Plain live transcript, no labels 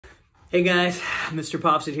Hey guys, Mr.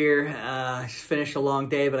 Popsit here. Just finished a long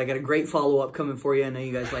day, but I got a great follow-up coming for you. I know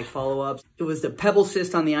you guys like follow-ups. It was the Pebble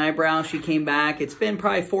cyst on the eyebrow. She came back. It's been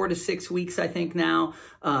probably 4 to 6 weeks, I think now.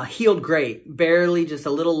 Healed great. Barely, just a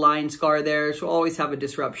little line scar there. She'll always have a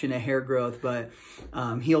disruption of hair growth, but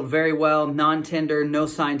healed very well, non-tender, no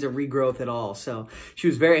signs of regrowth at all. So she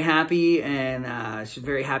was very happy, and she's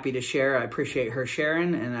very happy to share. I appreciate her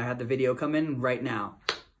sharing, and I had the video come in right now.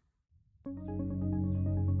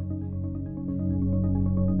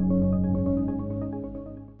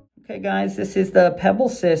 Okay guys, this is the Pebble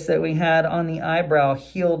cyst that we had on the eyebrow,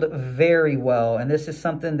 healed very well. And this is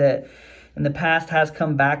something that in the past has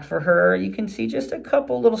come back for her. You can see just a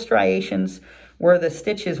couple little striations where the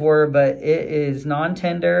stitches were, but it is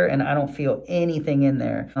non-tender and I don't feel anything in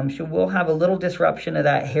there. She will have a little disruption of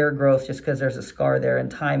that hair growth just because there's a scar there. In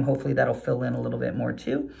time, hopefully that'll fill in a little bit more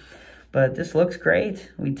too. But this looks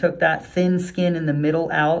great. We took that thin skin in the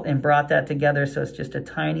middle out and brought that together, so it's just a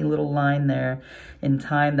tiny little line there. In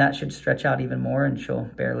time, that should stretch out even more, and she'll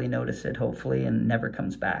barely notice it, hopefully, and never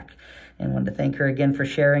comes back. And wanted to thank her again for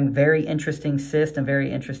sharing. Very interesting cyst and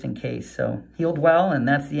very interesting case. So healed well, and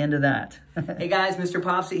that's the end of that. Hey guys, Mr.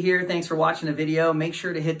 Popsit here. Thanks for watching the video. Make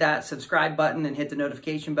sure to hit that subscribe button and hit the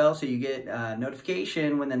notification bell so you get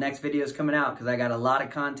notification when the next video is coming out, because I got a lot of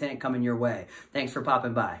content coming your way. Thanks for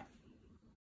popping by.